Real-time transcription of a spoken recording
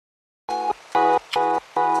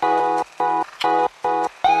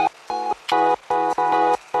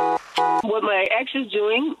what my ex is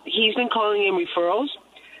doing, he's been calling in referrals.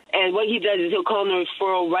 And what he does is he'll call in a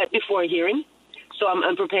referral right before a hearing. So I'm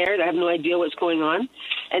unprepared. I have no idea what's going on.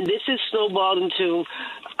 And this has snowballed into,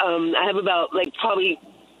 I have about probably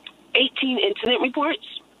 18 incident reports,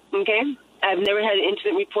 okay? I've never had an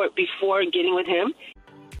incident report before getting with him.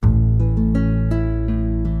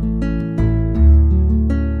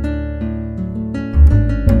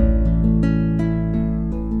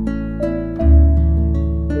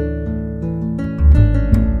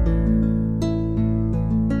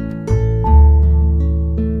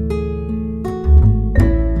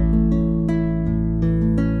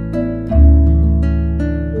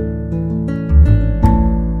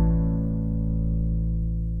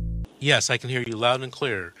 Yes, I can hear you loud and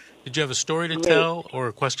clear. Did you have a story to tell or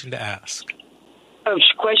a question to ask? Oh,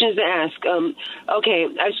 questions to ask. Okay,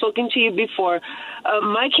 I've spoken to you before.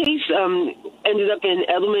 My case ended up in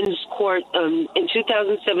Edelman's court in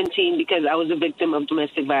 2017 because I was a victim of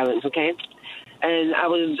domestic violence, okay? And I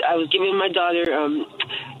was giving my daughter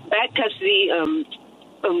back custody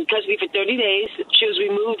for 30 days. She was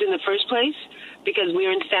removed in the first place because we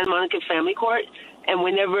were in Santa Monica Family Court. And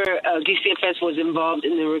whenever DCFS was involved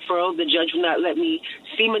in the referral, the judge would not let me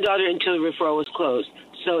see my daughter until the referral was closed.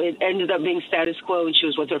 So it ended up being status quo, and she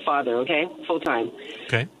was with her father, okay, full time.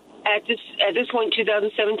 Okay. At this point,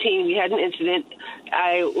 2017, we had an incident.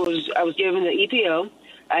 I was given the EPO.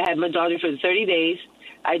 I had my daughter for 30 days.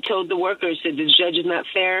 I told the workers that the judge is not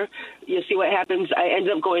fair. You'll see what happens. I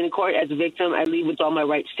ended up going to court as a victim. I leave with all my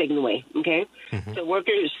rights taken away, okay? Mm-hmm. The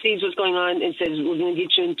worker sees what's going on and says, we're going to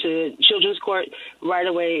get you into children's court right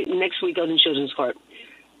away. Next week, I was in children's court.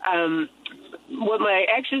 What my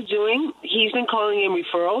ex is doing, he's been calling in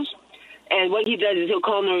referrals. And what he does is he'll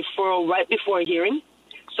call in a referral right before a hearing.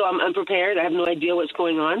 So I'm unprepared. I have no idea what's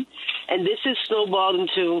going on. And this has snowballed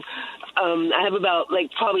into, I have about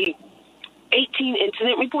probably 18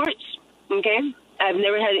 incident reports, okay? I've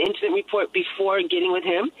never had an incident report before getting with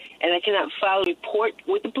him, and I cannot file a report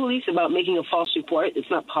with the police about making a false report. It's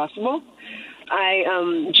not possible.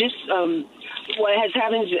 What has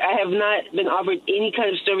happened is I have not been offered any kind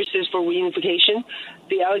of services for reunification.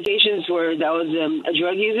 The allegations were that I was a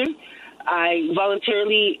drug user. I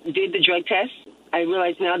voluntarily did the drug test. I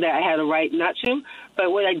realize now that I had a right not to,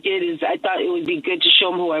 but what I did is I thought it would be good to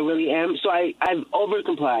show them who I really am, so I've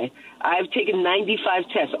over-complied. I've taken 95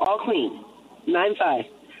 tests, all clean, 95,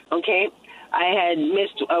 okay? I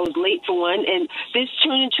was late for one, and this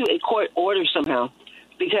turned into a court order somehow,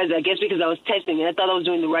 because I was testing, and I thought I was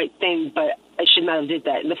doing the right thing, but I should not have did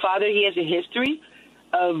that. And the father, he has a history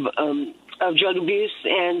of drug abuse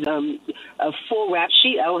and a full rap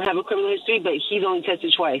sheet. I don't have a criminal history, but he's only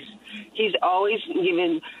tested twice. He's always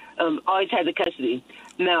had the custody.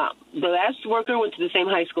 Now, the last worker went to the same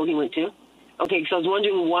high school he went to. Okay, so I was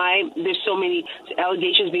wondering why there's so many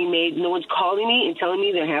allegations being made. No one's calling me and telling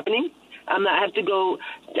me they're happening. I go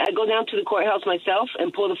down to the courthouse myself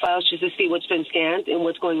and pull the files just to see what's been scanned and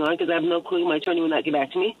what's going on because I have no clue. My attorney will not get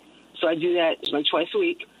back to me. So I do that twice a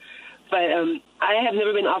week. But I have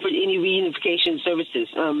never been offered any reunification services.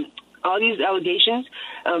 All these allegations,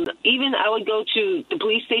 even I would go to the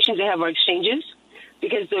police stations that have our exchanges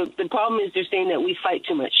because the problem is they're saying that we fight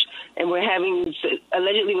too much. And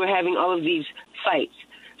allegedly we're having all of these fights.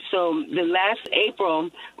 So the last April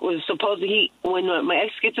was supposedly when my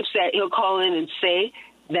ex gets upset, he'll call in and say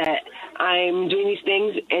that I'm doing these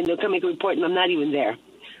things and they'll come make a report and I'm not even there.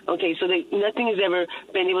 Okay, so nothing has ever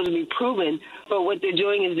been able to be proven, but what they're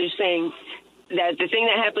doing is they're saying that the thing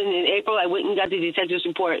that happened in April, I went and got the detective's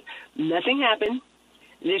report. Nothing happened.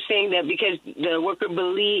 They're saying that because the worker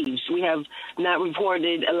believes we have not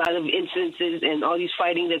reported a lot of instances and all these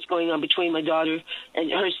fighting that's going on between my daughter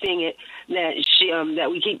and her seeing it, that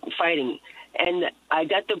we keep fighting. And I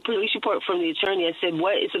got the police report from the attorney. I said,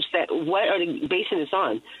 what are they basing this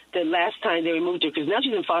on? The last time they removed her, because now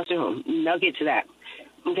she's in foster home. And I'll get to that.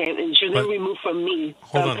 Okay, and she was never removed from me.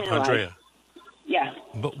 Hold on, Andrea. Yeah.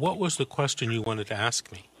 But what was the question you wanted to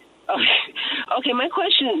ask me? Okay, my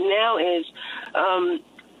question now is, I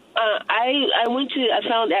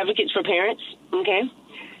found advocates for parents, okay,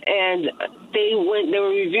 and they were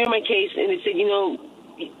reviewing my case, and they said,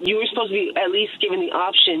 you were supposed to be at least given the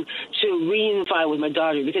option to reunify with my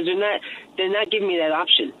daughter because they're not giving me that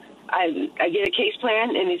option. I get a case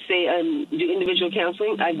plan, and they say do individual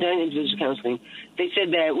counseling. I've done individual counseling. They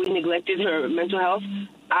said that we neglected her mental health.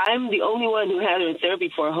 I'm the only one who had her in therapy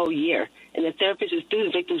for a whole year, and the therapist is through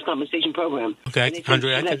the Victims Compensation Program. Okay,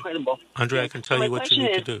 Andrea, I can tell you what you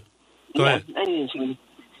need to do. Go ahead.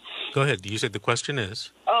 Go ahead. You said the question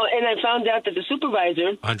is? Oh, and I found out that the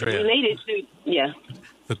supervisor Andrea, related to, yeah.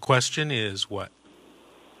 The question is what?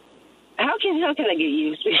 How how can I get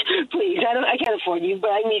you? Please, I can't afford you, but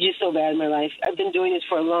I need you so bad in my life. I've been doing this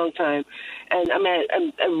for a long time, and I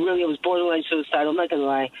was borderline suicidal. I'm not gonna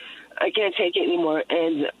lie. I can't take it anymore,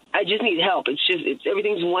 and I just need help. It's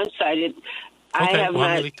everything's one-sided. Okay, I'm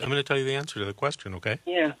going to tell you the answer to the question, okay?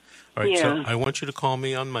 Yeah. All right, yeah. So I want you to call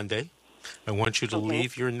me on Monday. I want you to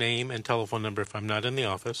leave your name and telephone number if I'm not in the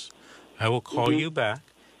office. I will call you back,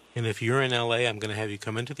 and if you're in L.A., I'm going to have you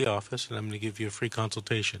come into the office, and I'm going to give you a free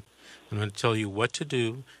consultation. I'm going to tell you what to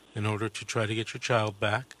do in order to try to get your child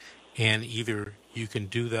back, and either you can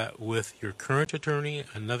do that with your current attorney,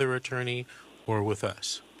 another attorney, or with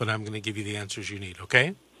us. But I'm going to give you the answers you need,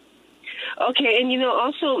 okay? Okay, and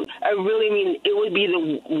also, I really mean, it would be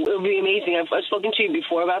amazing. I've spoken to you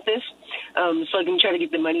before about this, so I can try to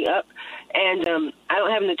get the money up. And I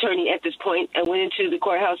don't have an attorney at this point. I went into the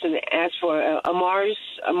courthouse and asked for a Mars,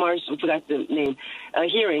 I forgot the name, a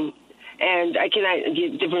hearing, and I cannot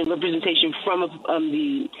get different representation from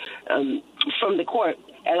the court.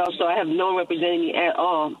 And also, I have no one representing me at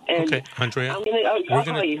all. And okay, Andrea, I'll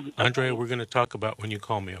call you. Andrea, we're going to talk about when you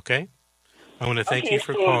call me, okay? I want to thank you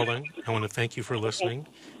for calling. I want to thank you for listening.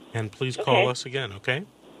 And please call us again, okay?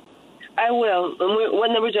 I will.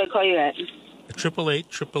 What number do I call you at?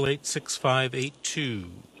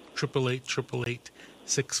 888-888-6582.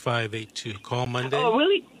 888-888-6582. Call Monday. Oh,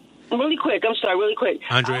 really? Really quick. I'm sorry, really quick.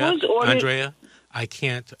 Andrea, I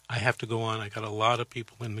can't. I have to go on. I got a lot of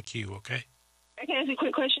people in the queue, okay? I can ask you a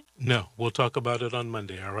quick question? No, we'll talk about it on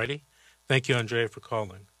Monday, all righty? Thank you, Andrea, for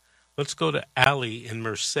calling. Let's go to Allie in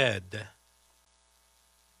Merced.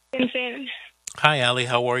 Hi, Allie.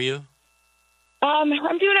 How are you? I'm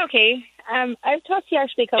doing okay. I've talked to you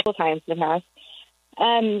actually a couple times in the past.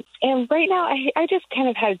 And right now, I just kind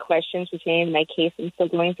of had questions pertaining to my case I'm still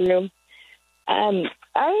going through. I've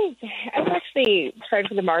actually tried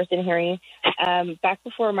for the Marsden hearing back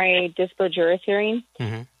before my dispo juris hearing.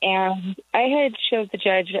 And I had showed the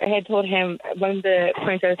judge, I had told him one of the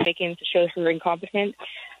points I was making to show her incompetent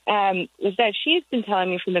was that she's been telling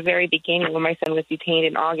me from the very beginning when my son was detained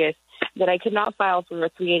in August that I could not file for a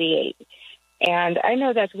 388. And I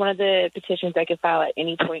know that's one of the petitions I could file at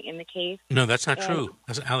any point in the case. No, that's not true.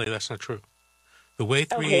 Allie, that's not true. The way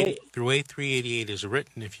 388 is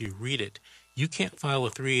written, if you read it, you can't file a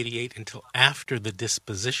 388 until after the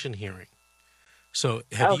disposition hearing. So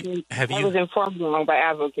have you? I was informed wrong by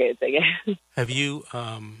advocates, I guess. Have you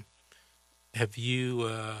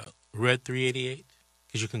read 388?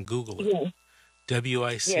 Because you can Google it. Yes.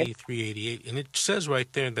 WIC 388, and it says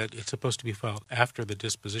right there that it's supposed to be filed after the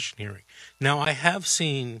disposition hearing. Now, I have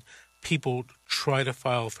seen people try to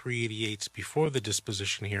file 388s before the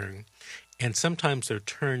disposition hearing, and sometimes they're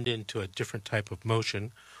turned into a different type of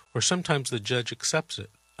motion, or sometimes the judge accepts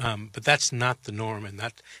it. But that's not the norm, and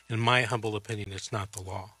that, in my humble opinion, it's not the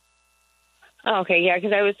law. Oh, okay, yeah,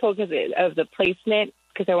 because I was told because of the placement,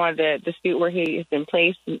 because I wanted to dispute where he has been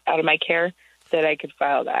placed out of my care, that I could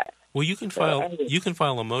file that. Well, you can file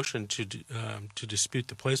a motion to dispute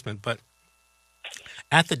the placement, but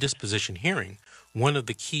at the disposition hearing, one of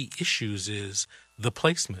the key issues is the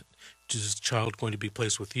placement. Is the child going to be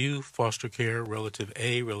placed with you, foster care, relative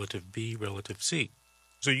A, relative B, relative C?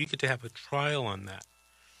 So you get to have a trial on that.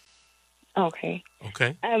 Okay.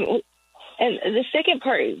 Okay. And the second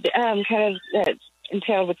part, kind of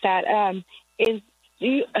entailed with that, is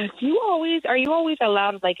are you always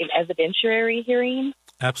allowed like an evidentiary hearing?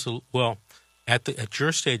 Absolutely. Well, at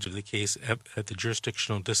your stage of the case, at the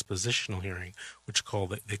jurisdictional dispositional hearing,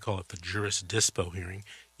 they call it the juris dispo hearing,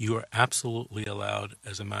 you are absolutely allowed,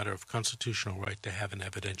 as a matter of constitutional right, to have an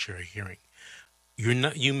evidentiary hearing.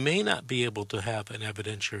 You may not be able to have an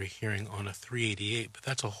evidentiary hearing on a 388, but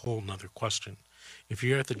that's a whole nother question. If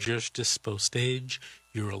you're at the juris dispo stage,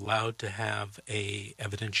 you're allowed to have a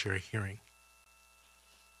evidentiary hearing.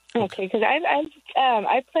 Okay, because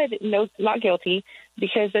I pled not guilty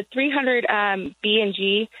because the 300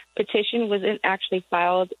 B&G petition wasn't actually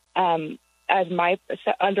filed under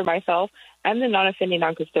myself. I'm the non-offending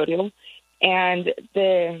non-custodial, and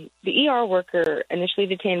the ER worker initially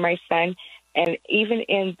detained my son, and even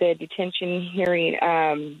in the detention hearing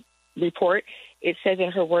report, it says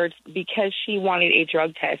in her words because she wanted a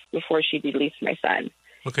drug test before she released my son.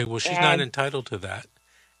 Okay, well she's not entitled to that.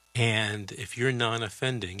 And if you're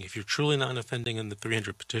non-offending, if you're truly non-offending in the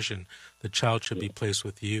 300 petition, the child should be placed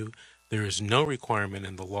with you. There is no requirement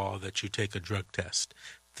in the law that you take a drug test.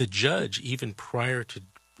 The judge, even prior to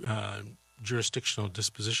jurisdictional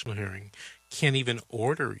dispositional hearing, can't even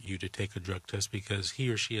order you to take a drug test because he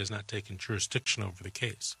or she has not taken jurisdiction over the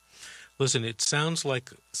case. Listen, it sounds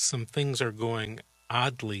like some things are going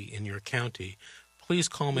oddly in your county. Please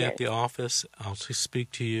call me at the office. I'll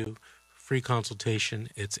speak to you free consultation.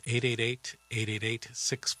 It's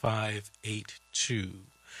 888-888-6582.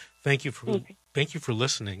 Thank you for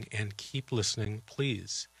listening, and keep listening,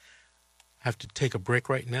 please. Have to take a break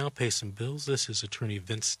right now, pay some bills. This is Attorney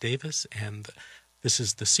Vince Davis, and this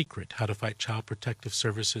is The Secret, How to Fight Child Protective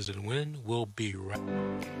Services and Win. We'll be right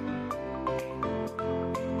back.